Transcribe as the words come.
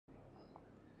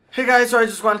Hey guys, so I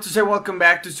just wanted to say welcome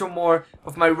back to some more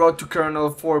of my Road to Kernel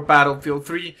for Battlefield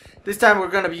 3. This time we're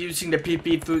gonna be using the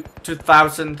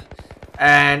PP2000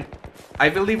 and I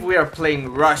believe we are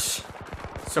playing Rush.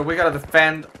 So we gotta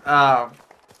defend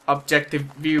Objective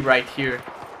V right here.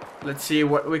 Let's see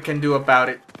what we can do about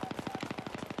it.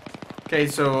 Okay,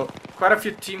 so quite a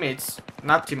few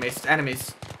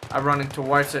enemies are running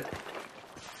towards it.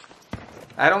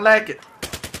 I don't like it.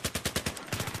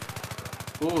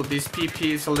 Ooh, this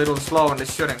PP is a little slow in the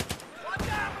shooting.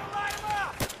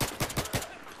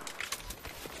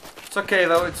 It's okay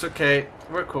though, it's okay.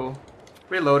 We're cool.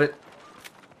 Reload it.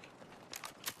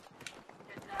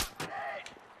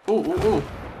 Ooh.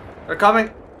 They're coming.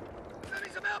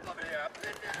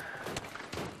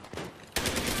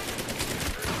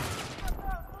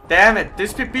 Damn it,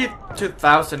 this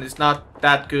PP2000 is not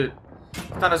that good.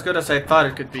 It's not as good as I thought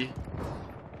it could be.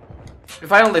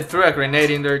 If I only threw a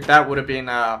grenade in there, that would have been,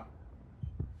 I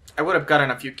would have gotten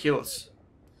a few kills.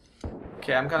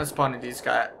 Okay, I'm gonna spawn in this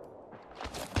guy.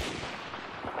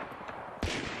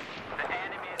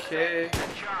 Okay.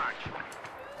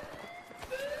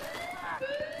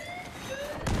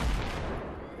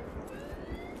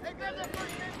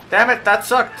 Damn it, that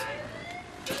sucked.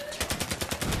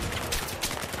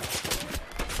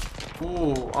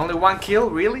 Ooh, only one kill?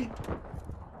 Really?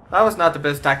 That was not the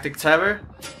best tactics ever.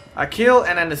 A kill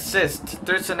and an assist.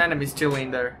 There's an enemy still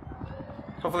in there.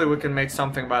 Hopefully we can make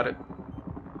something about it.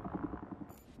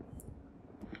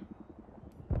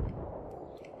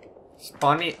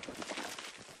 Spawny.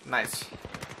 Nice.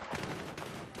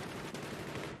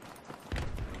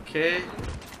 Okay.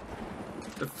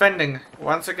 Defending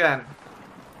once again.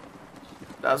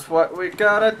 That's what we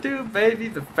gotta do, baby.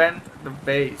 Defend the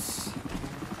base.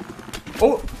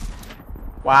 Oh!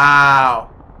 Wow.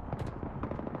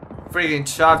 Freaking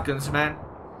shotguns, man.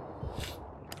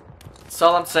 That's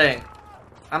all I'm saying.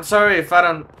 I'm sorry if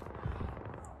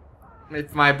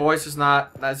if my voice is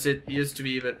not as it used to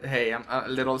be, but hey, I'm a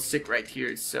little sick right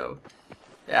here, so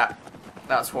yeah,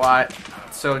 that's why.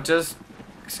 So just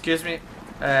excuse me,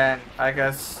 and I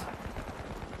guess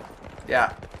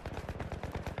yeah,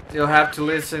 you'll have to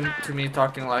listen to me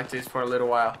talking like this for a little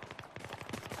while.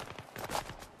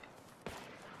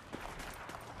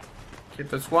 Okay,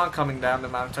 there's one coming down the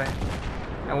mountain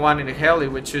and one in the heli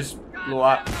which just blew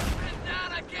up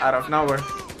out of nowhere.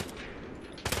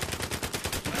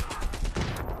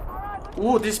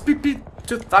 Ooh, this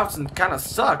PP2000 kinda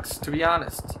sucks, to be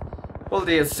honest. Well,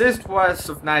 the assist was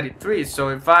of 93, so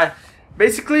if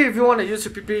you want to use a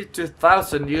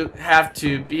PP2000, you have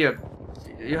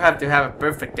to have a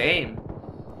perfect aim.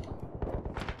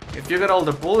 If you get all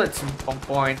the bullets on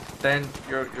point, then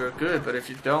you're good, but if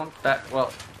you don't,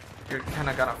 you're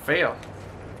kinda gonna fail.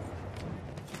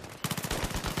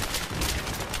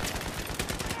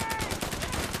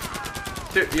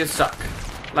 Dude, you suck.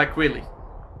 Like, really.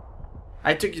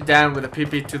 I took you down with a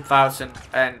PP2000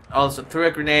 and also threw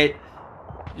a grenade.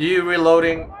 You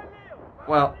reloading.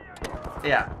 Well,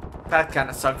 yeah. That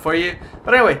kinda sucked for you.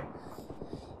 But anyway.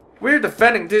 We're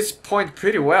defending this point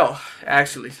pretty well,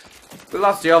 actually. We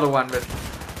lost the other one, but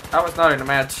I was not in a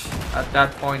match at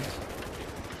that point.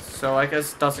 So I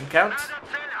guess it doesn't count.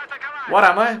 What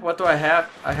am I? What do I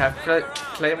have? I have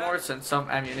claymores and some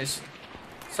ammunition.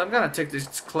 So I'm gonna take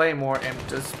this claymore and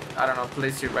just, I don't know,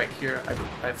 place it right here.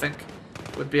 I think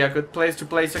would be a good place to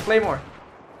place a claymore.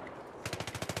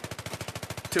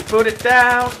 To put it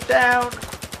down.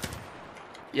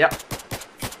 Yep.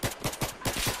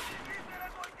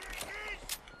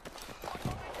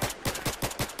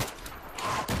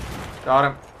 Got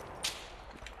him.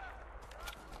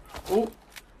 Ooh.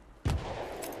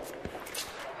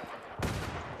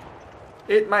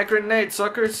 Eat my grenade,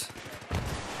 suckers.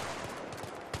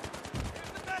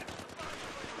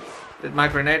 Did my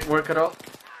grenade work at all?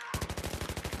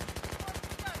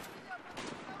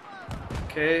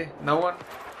 Okay, no one.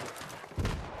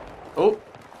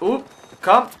 Ooh,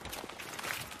 come.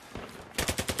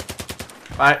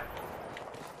 Bye.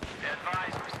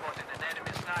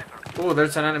 Ooh,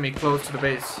 there's an enemy close to the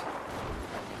base.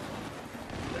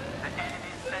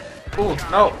 Ooh,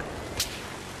 no.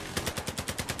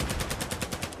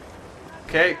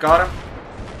 Okay, got him.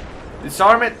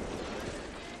 Disarm it.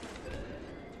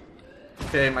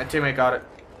 Okay, my teammate got it.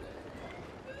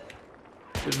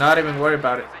 Do not even worry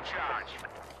about it.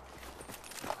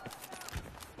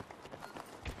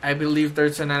 I believe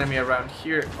there's an enemy around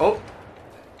here. Oh!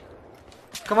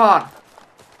 Come on!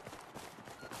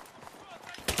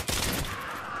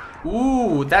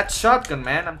 Ooh, that shotgun,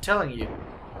 man, I'm telling you.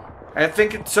 I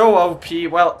think it's so OP.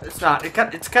 Well, it's not.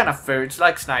 It's kind of fair. It's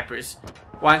like snipers.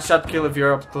 One shot kill if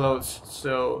you're up close.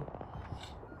 So,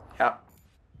 yeah.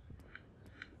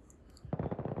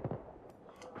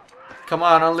 Come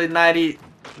on, only 90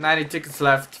 tickets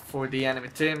left for the enemy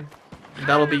team. And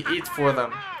that'll be it for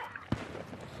them.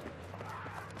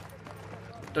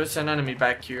 There's an enemy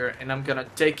back here, and I'm gonna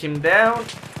take him down.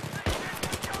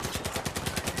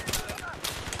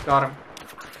 Got him.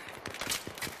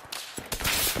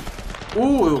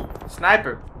 Ooh,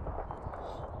 sniper.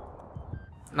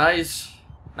 Nice.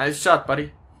 Nice shot,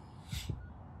 buddy.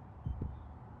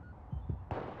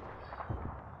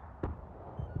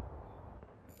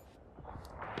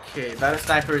 Okay, that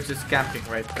sniper is just camping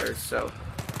right there, so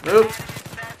move.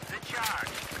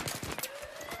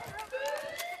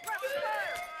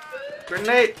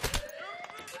 Grenade.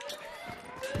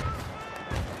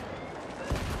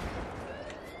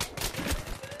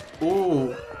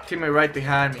 Ooh, teammate right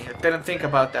behind me. I didn't think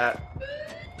about that.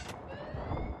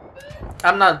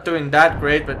 I'm not doing that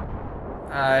great, but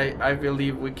I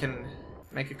believe we can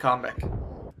make a comeback.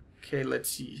 Okay, let's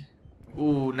see.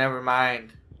 Ooh, never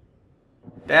mind.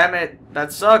 Damn it,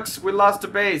 that sucks. We lost the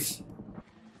base.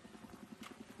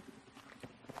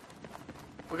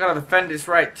 We gotta defend this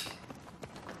right.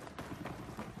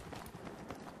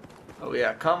 Oh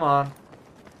yeah, come on.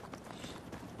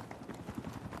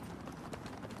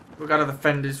 We gotta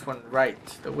defend this one right.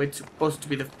 The way it's supposed to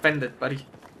be defended, buddy.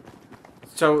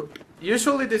 So,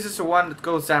 usually this is the one that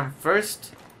goes down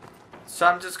first. So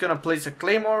I'm just gonna place a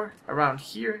claymore around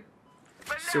here.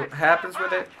 See what happens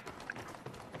with it.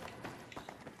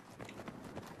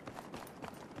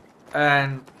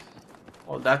 And,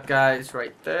 well, that guy is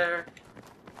right there.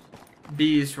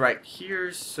 B is right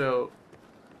here, so,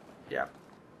 yeah.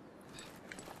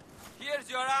 Here's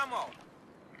your ammo.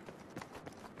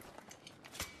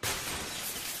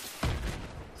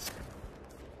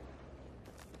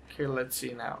 Okay, let's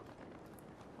see now.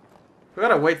 We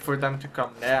gotta wait for them to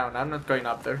come down. I'm not going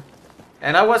up there.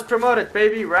 And I was promoted,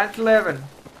 baby. Rank 11.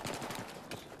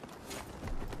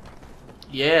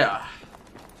 Yeah.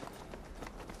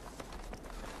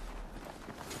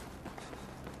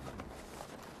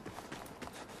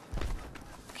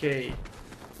 Okay.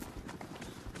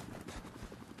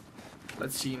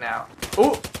 Let's see now.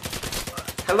 Oh!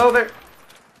 Hello there!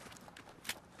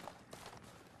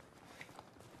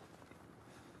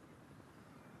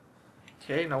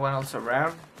 Okay, no one else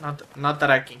around. Not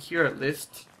that I can hear at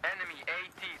least. Enemy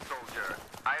AT soldier.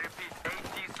 I repeat,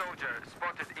 AT soldier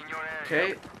spotted in your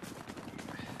area. Okay.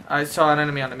 I saw an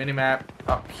enemy on the minimap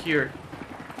up here.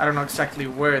 I don't know exactly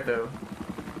where though.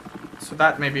 So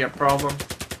that may be a problem.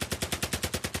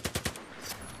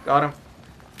 Got him.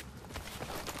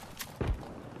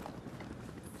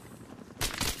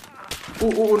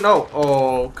 Ooh, no.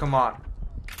 Oh, come on.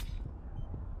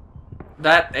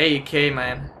 That AK,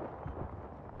 man.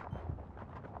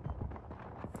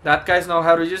 That guys know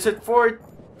how to use it for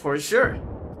sure.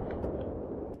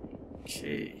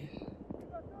 Okay.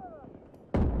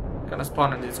 Gonna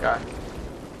spawn on this guy.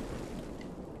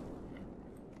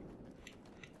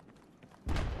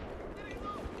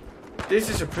 This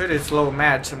is a pretty slow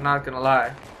match, I'm not gonna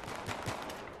lie.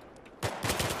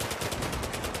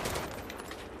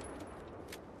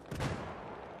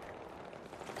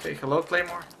 Okay, hello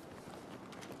Claymore.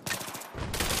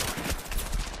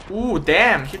 Ooh,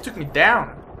 damn, he took me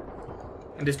down.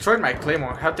 And destroyed my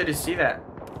Claymore. How did he see that?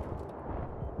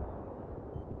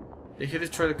 Did he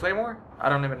destroy the Claymore? I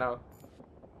don't even know.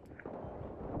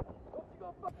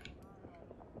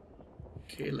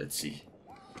 Okay, let's see.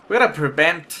 We gotta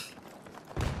prevent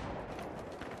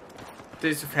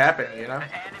this from happening, you know?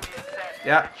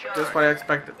 Yeah, just what I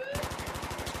expected.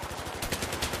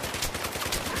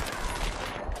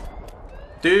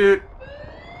 Dude,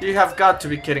 you have got to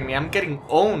be kidding me. I'm getting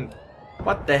owned.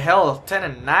 What the hell? 10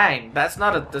 and 9. That's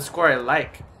not the score I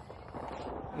like.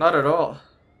 Not at all.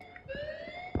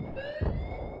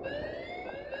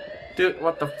 Dude,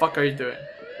 what the fuck are you doing?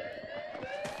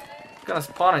 I'm gonna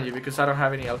spawn on you because I don't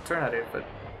have any alternative, but...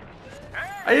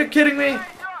 Are you kidding me?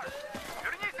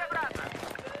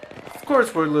 Of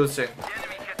course we're losing.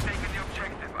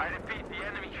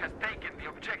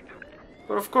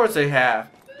 But of course they have.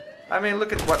 I mean,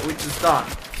 look at what we just done.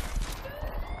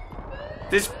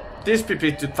 This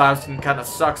PP2000 kinda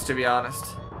sucks, to be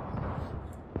honest.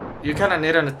 You kinda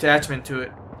need an attachment to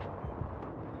it.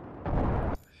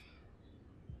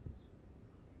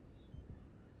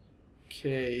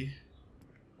 Okay.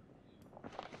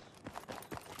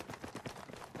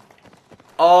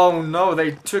 Oh no,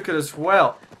 they took it as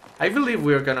well. I believe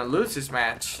we're gonna lose this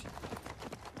match.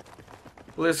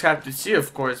 We'll just have to see,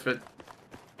 of course, but...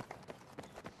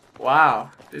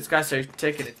 Wow, these guys are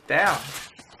taking it down.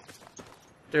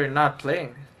 They're not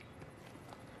playing.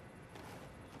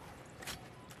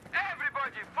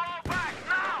 Everybody, fall back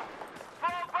now!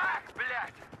 Fall back,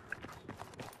 блядь!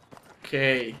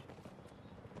 Okay.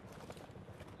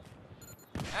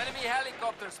 Enemy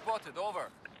helicopter spotted. Over.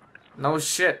 No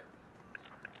shit.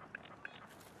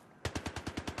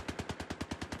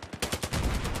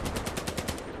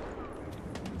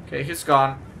 Okay, he's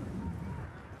gone.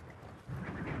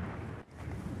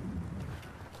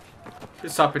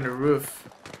 He's up in the roof,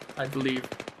 I believe.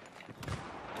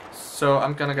 So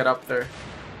I'm gonna get up there.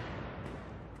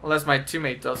 Unless my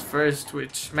teammate does first,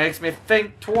 which makes me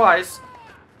think twice.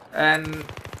 And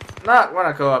not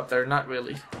wanna go up there, not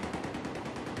really.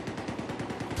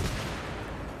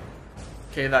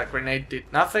 Okay, that grenade did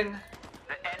nothing.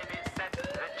 The enemy is set to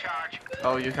the charge.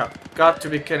 Oh, you have got to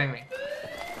be kidding me.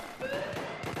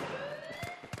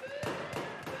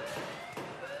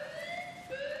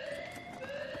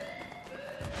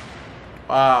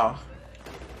 Wow.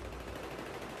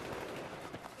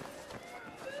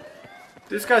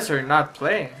 These guys are not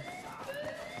playing.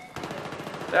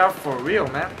 They are for real,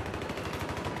 man. The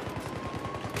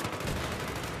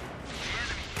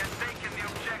enemy has taken the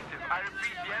objective. I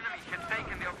repeat, the enemy has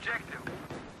taken the objective.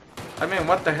 I mean,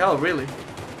 what the hell, really?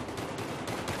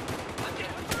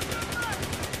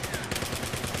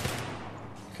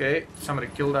 Okay, somebody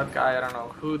killed that guy. I don't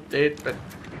know who did, but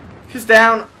he's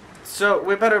down. So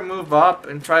we better move up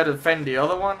and try to defend the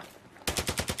other one.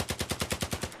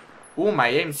 Ooh, my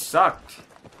aim sucked.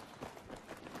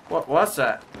 What was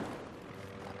that?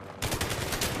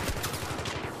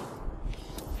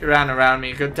 He ran around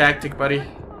me. Good tactic, buddy.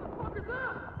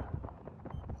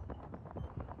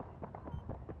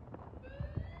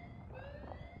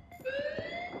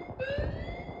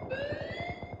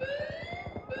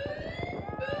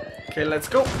 Okay, let's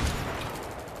go.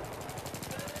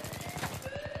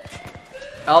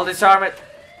 I'll disarm it.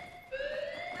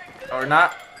 Or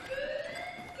not.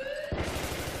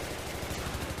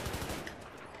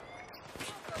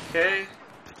 Okay.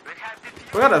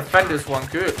 We gotta defend this one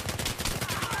good.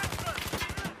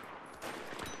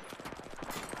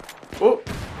 Oh!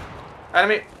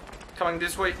 Enemy! Coming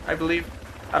this way, I believe.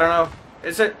 I don't know.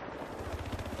 Is it?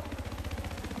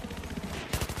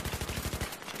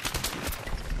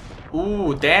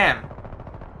 Ooh, damn.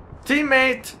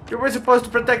 Teammate! You were supposed to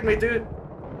protect me, dude.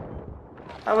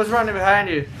 I was running behind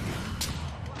you.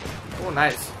 Oh,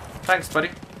 nice. Thanks, buddy.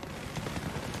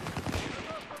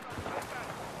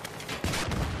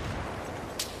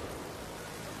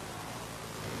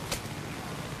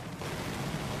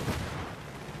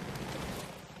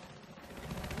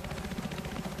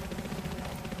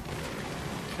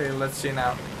 Okay, let's see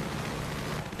now.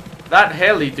 That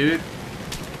heli, dude.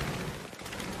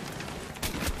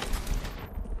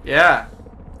 Yeah.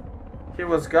 He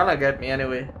was gonna get me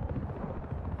anyway.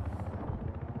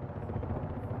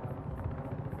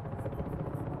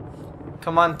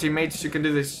 Come on, teammates, you can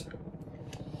do this.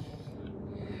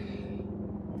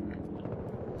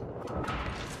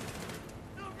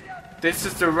 This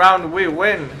is the round we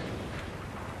win.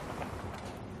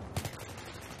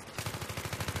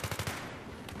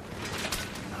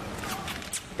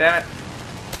 Damn it.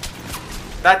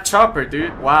 That chopper,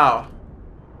 dude. Wow.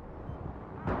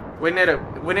 We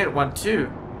need one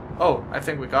too. Oh, I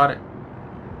think we got it.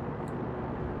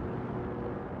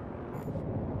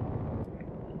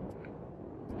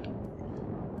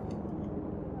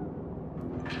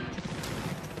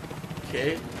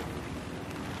 Okay.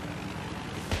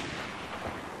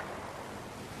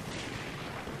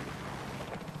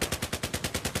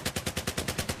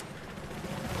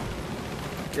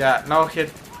 Yeah, no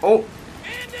hit. Oh.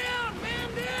 Man down! Man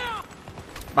down!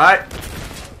 Bye.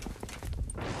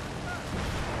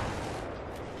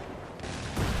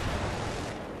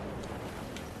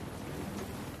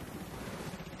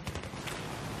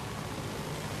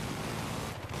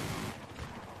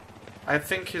 I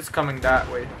think he's coming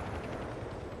that way.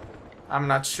 I'm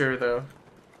not sure though.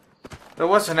 There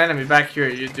was an enemy back here,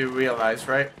 you do realize,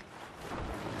 right?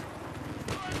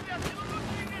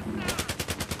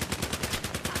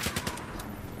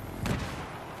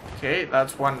 Okay,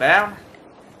 that's one down.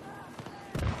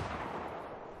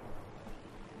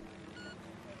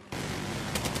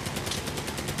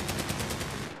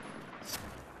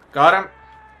 Got him.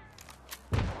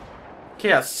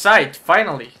 Okay, a sight,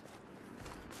 finally.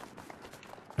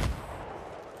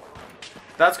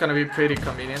 That's gonna be pretty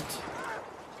convenient.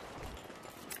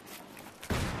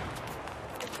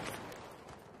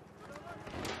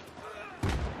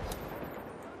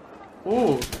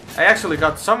 Ooh, I actually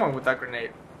got someone with that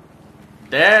grenade.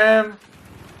 Damn.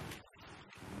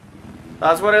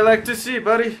 That's what I like to see,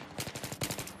 buddy.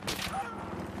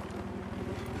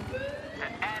 The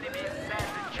enemy is set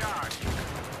to charge.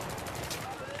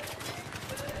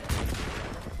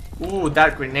 Ooh,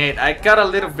 that grenade. I got a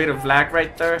little bit of lag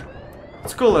right there.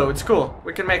 It's cool though, it's cool.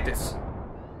 We can make this.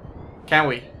 Can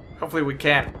we? Hopefully we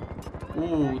can.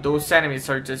 Ooh, those enemies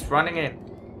are just running in.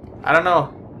 I don't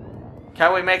know.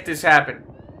 Can we make this happen?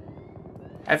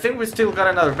 I think we still got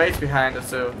another base behind us,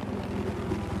 so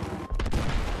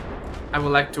I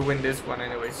would like to win this one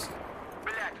anyways.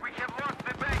 Relax, we have lost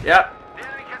the base. Yep, The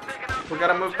enemy has taken out we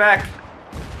gotta move back.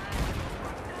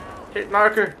 Hit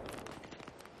marker.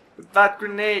 With that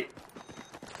grenade.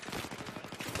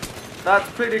 That's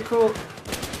pretty cool.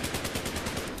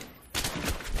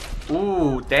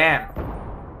 Ooh, damn.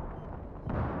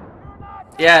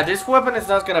 Yeah, this weapon is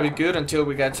not gonna be good until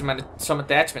we get some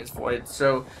attachments for it.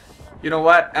 So, you know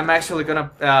what? I'm actually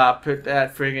gonna put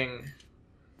that frigging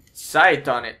sight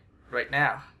on it right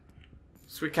now.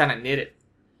 So we kinda need it.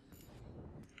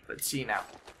 Let's see now.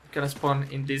 Gonna spawn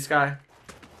in this guy.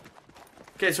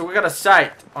 Okay, so we got a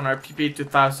sight on our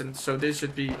PP2000, so this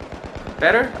should be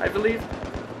better, I believe.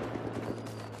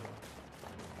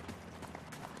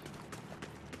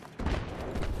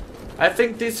 I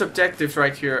think these objectives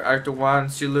right here are the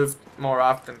ones you loot more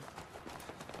often.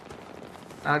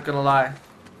 Not gonna lie.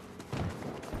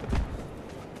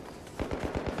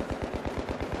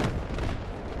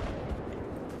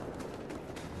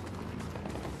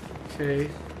 Okay.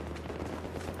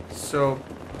 So,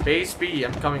 base B,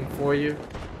 I'm coming for you.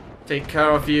 Take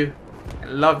care of you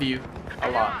and love you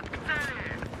a lot.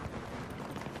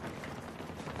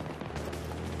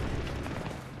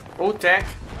 Oh, tank.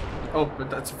 Oh, but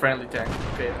that's a friendly tank.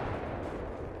 Okay.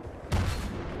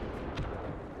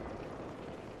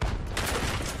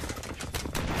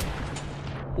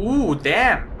 Ooh,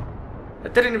 damn. I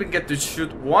didn't even get to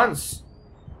shoot once.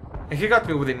 And he got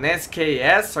me with an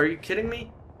SKS? Are you kidding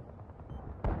me?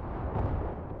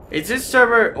 Is this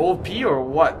server OP or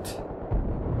what?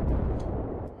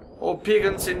 OP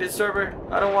guns in this server?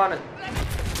 I don't want it.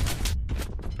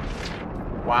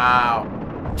 Wow.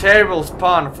 Terrible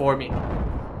spawn for me.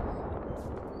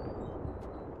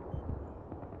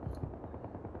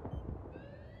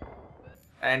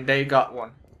 And they got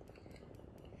one.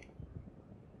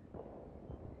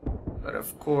 But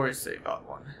of course they got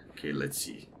one. Okay, let's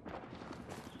see.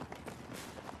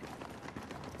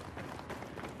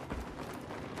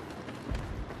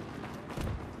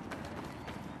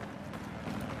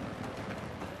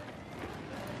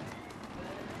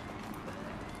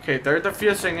 Okay, they're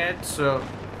defusing it, so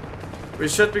we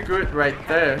should be good right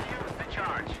there.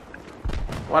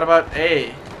 What about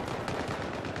A?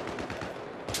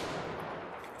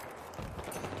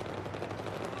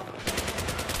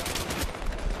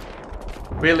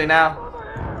 Really now?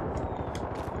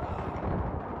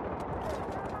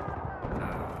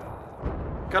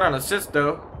 Got an assist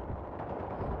though.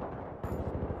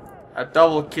 A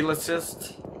double kill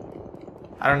assist.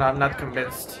 I don't know, I'm not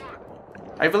convinced.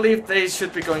 I believe they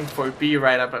should be going for B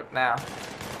right about now.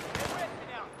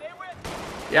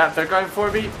 Yeah, they're going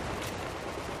for B.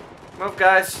 Move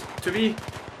guys, to B.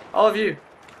 All of you.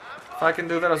 If I can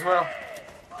do that as well.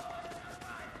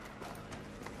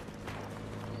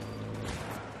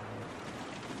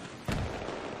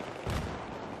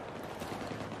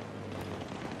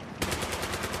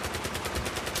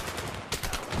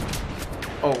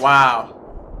 Oh wow.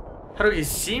 How do you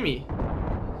see me?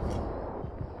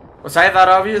 Was I that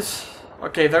obvious?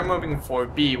 Okay, they're moving for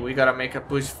B. We gotta make a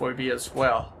push for B as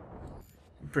well.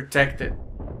 Protect it.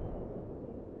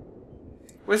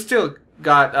 We still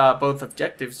got both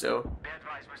objectives though.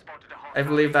 I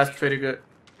believe that's pretty good.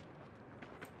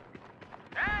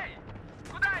 Hey!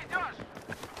 Куда идешь?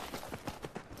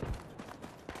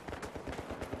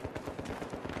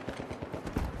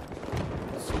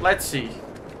 So let's see.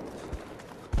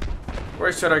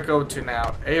 Where should I go to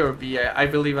now? A or B? I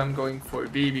believe I'm going for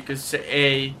B because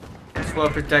A is well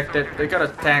protected. They got a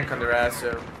tank on their ass,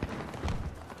 so.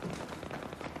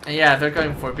 And yeah, they're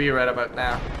going for B right about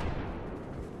now.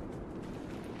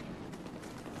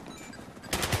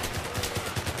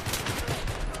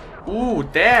 Ooh,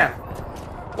 damn!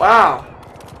 Wow!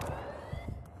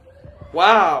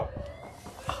 Wow!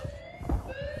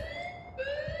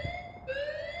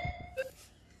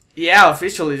 Yeah,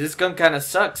 officially, this gun kinda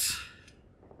sucks.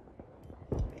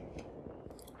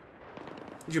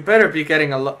 You better be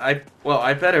getting a lot.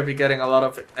 I better be getting a lot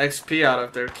of XP out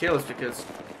of their kills because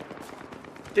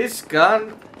this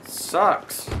gun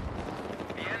sucks.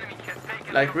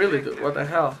 Like really, dude, what the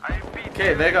hell?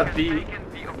 Okay, they got B.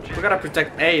 We gotta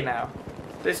protect A now.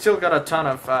 They still got a ton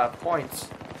of points.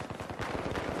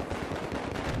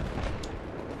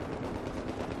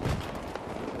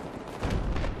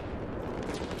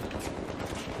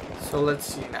 So let's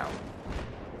see now.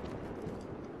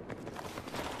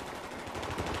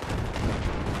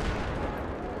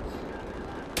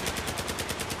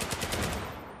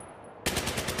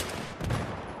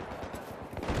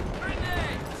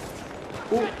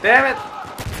 Damn it!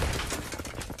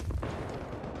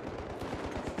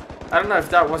 I don't know if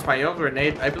that was my own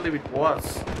grenade. I believe it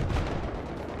was.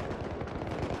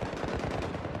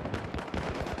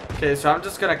 Okay, so I'm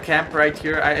just gonna camp right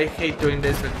here. I hate doing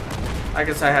this, but I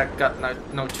guess I had got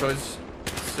no choice.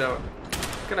 So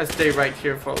I'm gonna stay right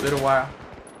here for a little while.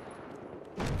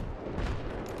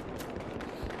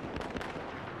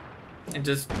 And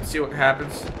just see what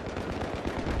happens.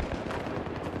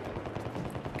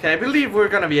 Okay, I believe we're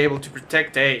gonna be able to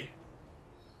protect A.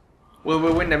 Will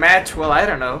we win the match? Well, I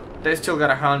don't know. They still got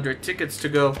 100 tickets to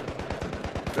go.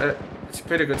 But it's a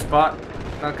pretty good spot,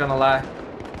 not gonna lie.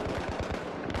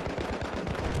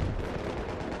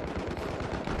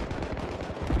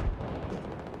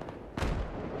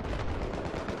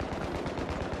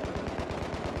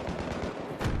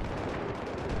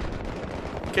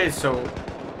 Okay, so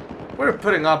we're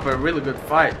putting up a really good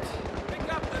fight.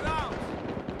 Pick up the rounds.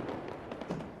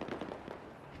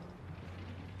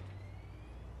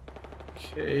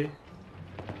 Okay.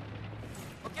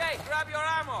 Okay, grab your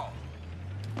ammo.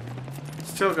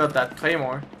 Still got that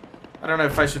claymore. I don't know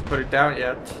if I should put it down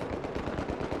yet.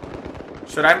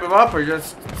 Should I move up or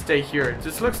just stay here? It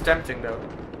just looks tempting though.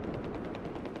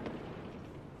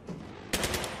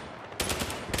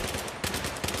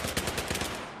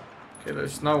 Okay,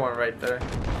 there's no one right there.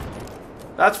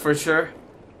 That's for sure.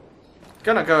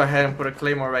 Gonna go ahead and put a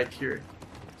claymore right here.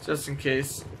 Just in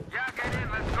case. Yeah, get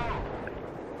in, let's go.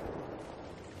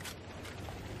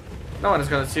 No one is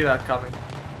gonna see that coming.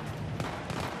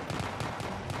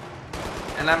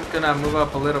 And I'm gonna move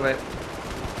up a little bit.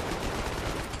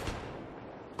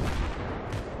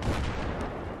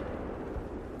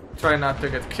 Try not to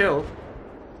get killed.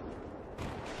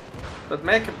 But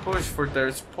make a push for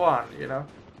their spawn, you know?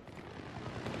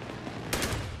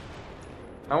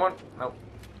 No one? Nope.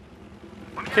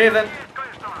 Okay then.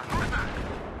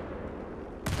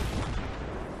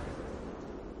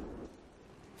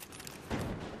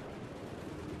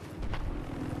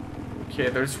 Okay,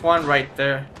 there's one right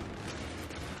there.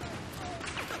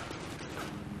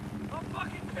 I'm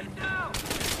fucking pinned down.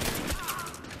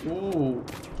 Ooh.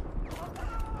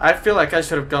 I feel like I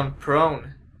should have gone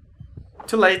prone.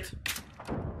 Too late.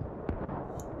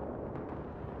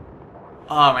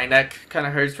 Oh, my neck kind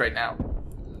of hurts right now.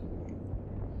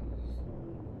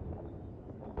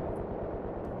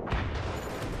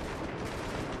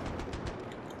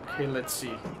 Okay, let's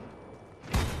see.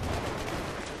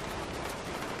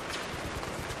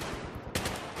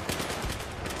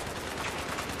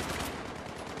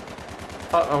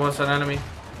 Thought I was an enemy.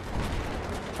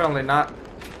 Apparently not.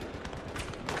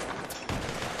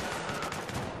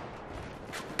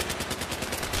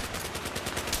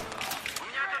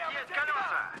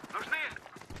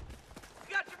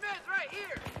 You got your meds right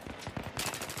here.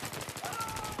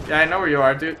 Yeah, I know where you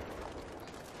are, dude.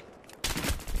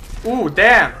 Ooh,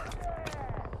 damn!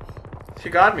 He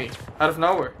got me out of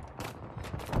nowhere.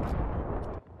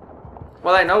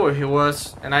 Well, I know where he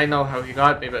was, and I know how he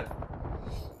got me, but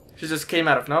he just came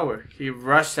out of nowhere. He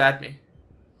rushed at me.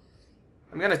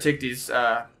 I'm gonna take these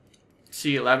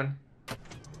C11.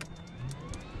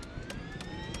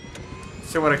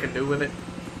 See what I can do with it.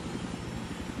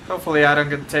 Hopefully I don't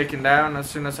get taken down as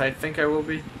soon as I think I will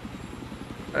be.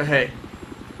 But hey.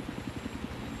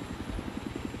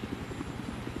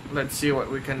 Let's see what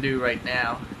we can do right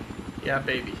now. Yeah,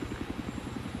 baby.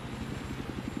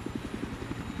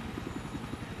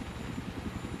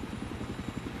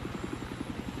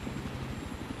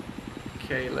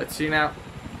 Okay, let's see now.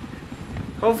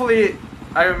 Hopefully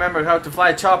I remember how to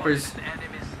fly choppers,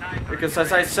 because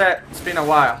as I said, it's been a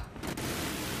while.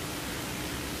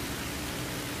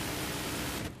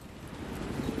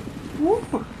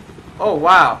 Woo. Oh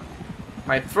wow,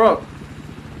 my throat.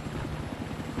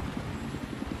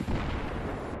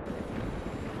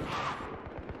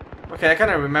 Okay, I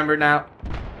kind of remember now,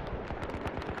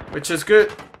 which is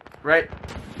good, right?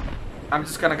 I'm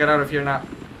just gonna get out of here now.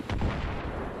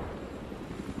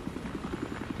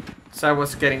 So I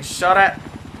was getting shot at.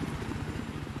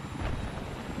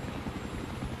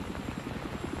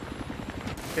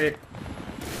 Okay.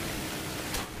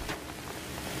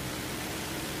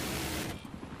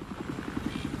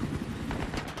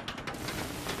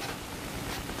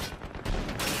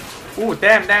 Ooh,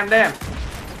 damn, damn, damn.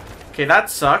 Okay, that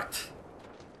sucked.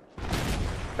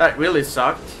 That really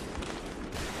sucked.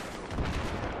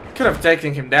 Could have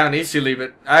taken him down easily,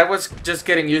 but I was just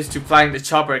getting used to flying the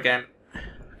chopper again.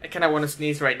 I kind of want to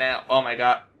sneeze right now. Oh my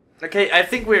god. Okay, I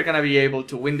think we're gonna be able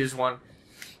to win this one.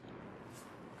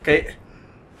 Okay.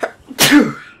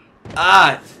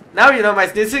 Ah, now you know my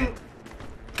sneezing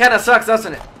kind of sucks,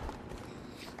 doesn't it?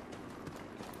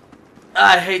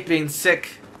 I hate being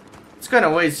sick. going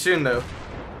away soon though.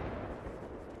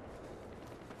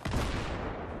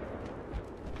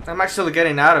 I'm actually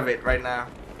getting out of it right now.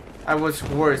 I was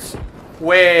worse.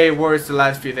 Way worse the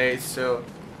last few days, so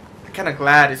I'm kinda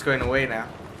glad it's going away now.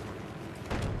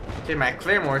 Okay, my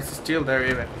claymore is still there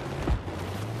even.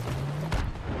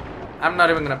 I'm not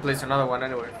even gonna place another one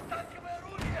anyway.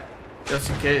 Just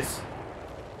in case.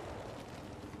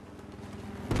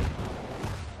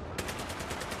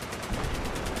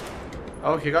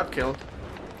 Oh, he got killed.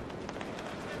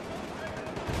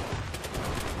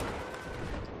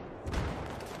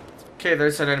 Okay,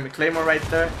 there's an enemy claymore right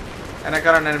there. And I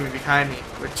got an enemy behind me,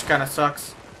 which kinda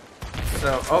sucks.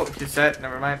 So, oh, he's dead,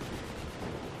 never mind.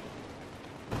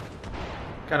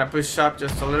 Kinda push up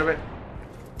just a little bit.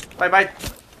 Bye bye.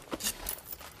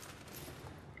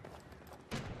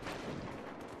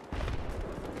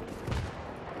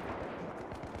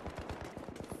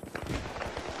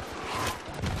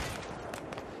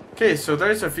 Okay, so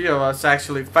there's a few of us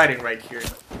actually fighting right here.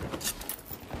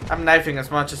 I'm knifing as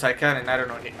much as I can, and I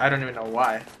don't even know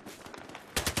why.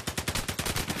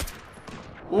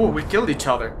 Ooh, we killed each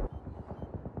other.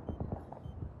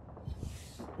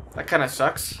 That kind of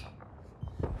sucks.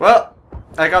 Well,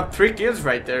 I got 3 kills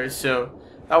right there, so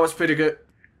that was pretty good.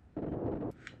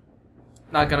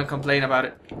 Not gonna complain about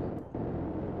it.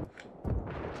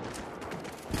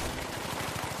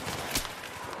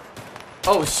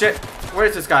 Oh shit,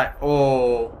 where's this guy?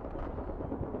 Oh.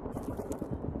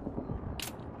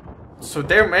 So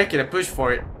they're making a push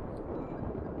for it.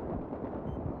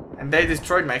 And they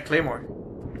destroyed my claymore.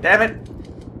 Damn it.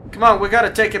 Come on, we gotta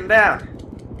take him down.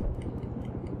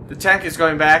 The tank is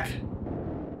going back.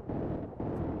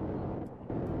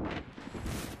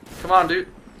 Come on, dude.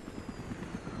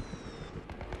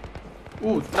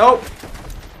 Ooh, nope.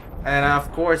 And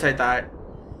of course I died.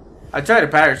 I tried to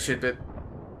parachute, but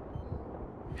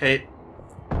hate.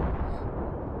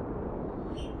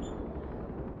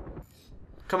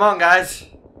 Come on, guys.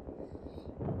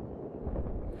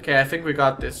 Okay, I think we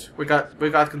got this. We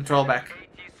got control back.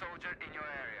 AT soldier in your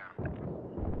area.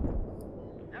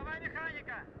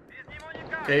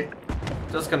 Okay,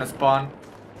 just gonna spawn.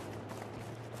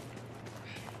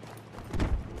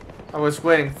 I was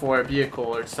waiting for a vehicle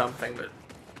or something, but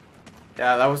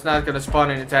yeah, that was not gonna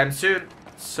spawn anytime soon,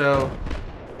 so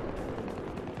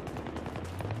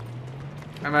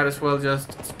I might as well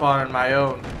just spawn on my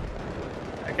own,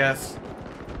 I guess.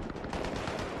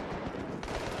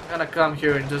 I'm gonna come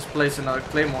here and just place another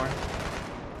claymore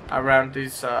around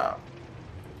these, you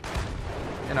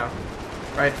know,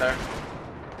 right there.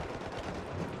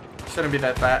 Shouldn't be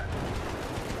that bad.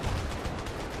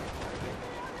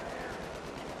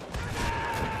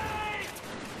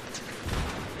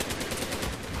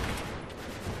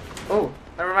 Oh,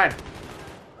 never mind.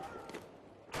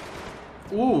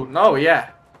 Ooh, no, yeah.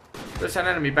 There's an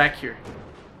enemy back here.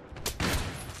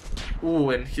 Ooh,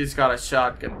 and he's got a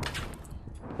shotgun.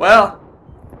 Well,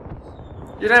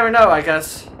 you never know, I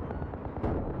guess.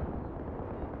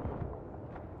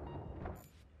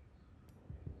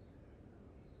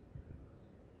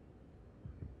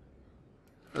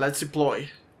 Let's deploy.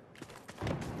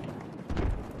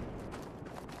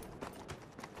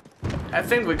 I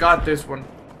think we got this one.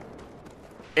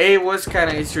 A was kind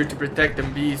of easier to protect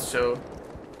than B, so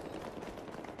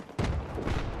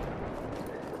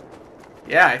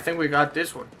yeah, I think we got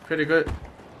this one. Pretty good.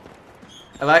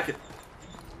 I like it.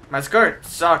 My skirt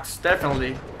sucks,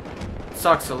 definitely.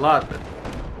 Sucks a lot, but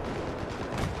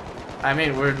I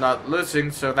mean, we're not losing,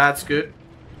 so that's good.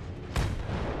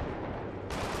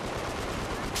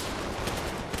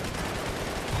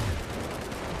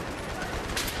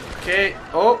 Okay.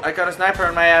 Oh, I got a sniper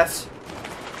on my ass.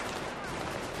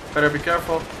 Better be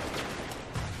careful.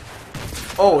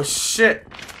 Oh shit.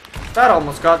 That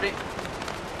almost got me.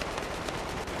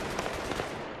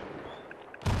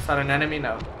 Is that an enemy?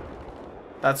 No.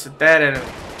 That's a dead enemy.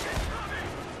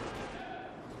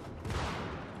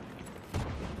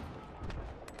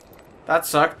 That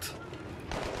sucked.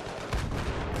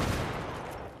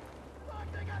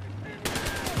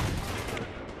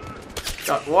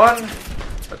 Got one,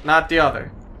 but not the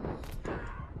other.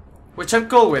 Which I'm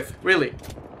cool with, really.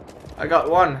 I got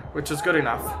one, which is good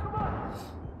enough.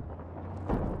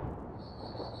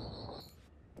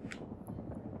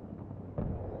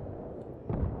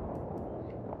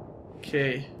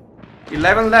 Okay.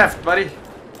 11 left, buddy.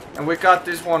 And we got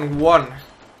this one won.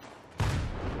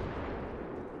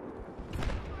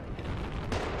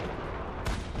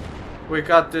 We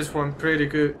got this one pretty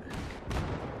good.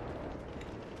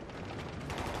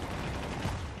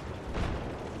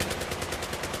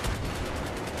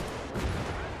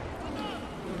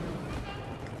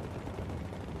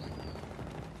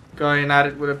 Going at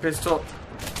it with a pistol.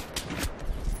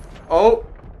 Oh!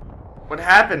 What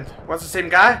happened? Was it the same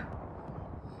guy?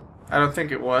 I don't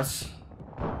think it was.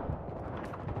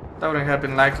 That wouldn't have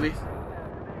been likely.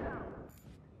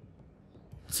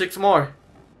 6 more.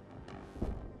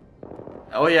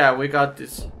 Oh yeah, we got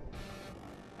this.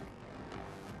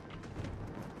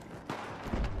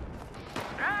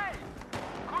 Hey!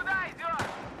 Куда идёт?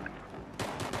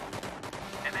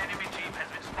 An enemy team has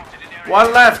been spotted in area.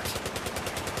 1 left.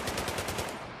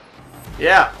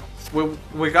 Yeah,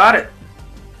 we got it.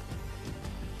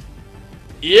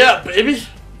 Yeah, baby.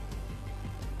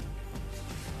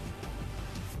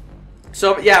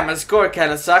 So yeah, my score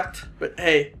kind of sucked, but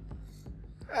hey,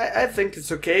 I think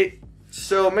it's okay.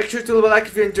 So make sure to leave a like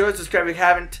if you enjoyed, subscribe if you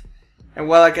haven't, and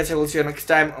well, I guess I will see you next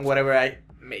time on whatever I